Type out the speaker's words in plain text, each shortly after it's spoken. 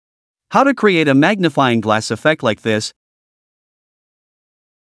How to create a magnifying glass effect like this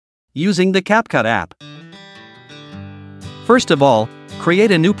using the CapCut app. First of all,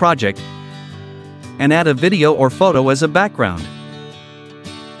 create a new project and add a video or photo as a background.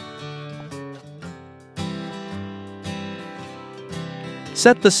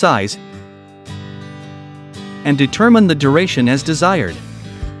 Set the size and determine the duration as desired.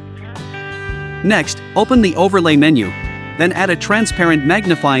 Next, open the overlay menu, then add a transparent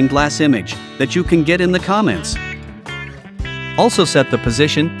magnifying glass image that you can get in the comments. Also set the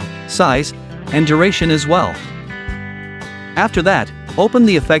position, size, and duration as well. After that, open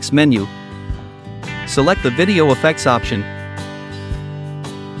the effects menu, select the video effects option,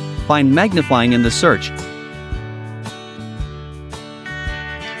 find magnifying in the search,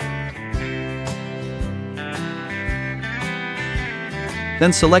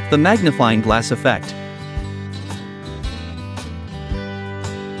 then select the magnifying glass effect.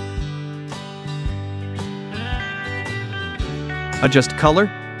 Adjust color,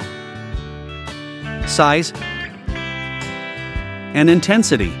 size, and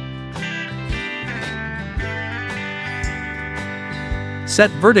intensity.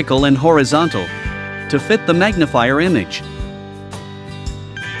 Set vertical and horizontal to fit the magnifier image.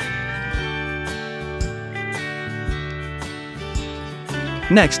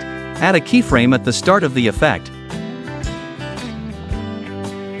 Next, add a keyframe at the start of the effect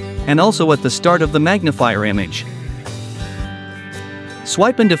and also at the start of the magnifier image.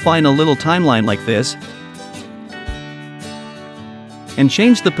 Swipe and define a little timeline like this, and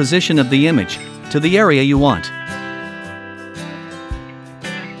change the position of the image to the area you want.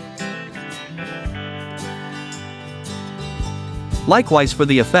 Likewise for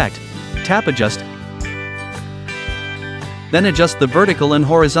the effect, tap Adjust, then adjust the vertical and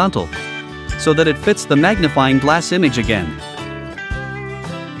horizontal so that it fits the magnifying glass image again.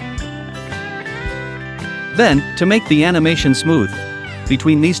 Then, to make the animation smooth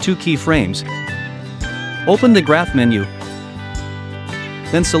between these two keyframes, open the graph menu,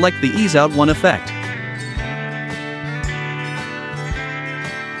 then select the Ease Out One effect.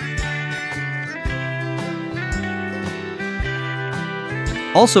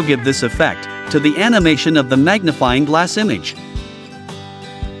 Also give this effect to the animation of the magnifying glass image.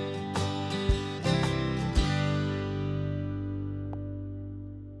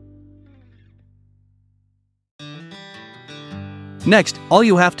 Next, all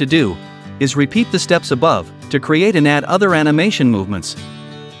you have to do is repeat the steps above to create and add other animation movements.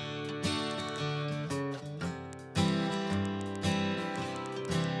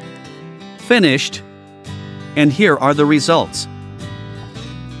 Finished. And here are the results.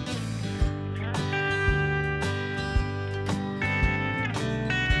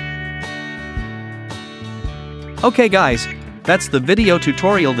 Okay guys, that's the video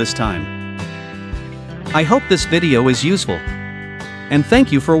tutorial this time. I hope this video is useful. And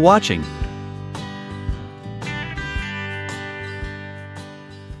thank you for watching.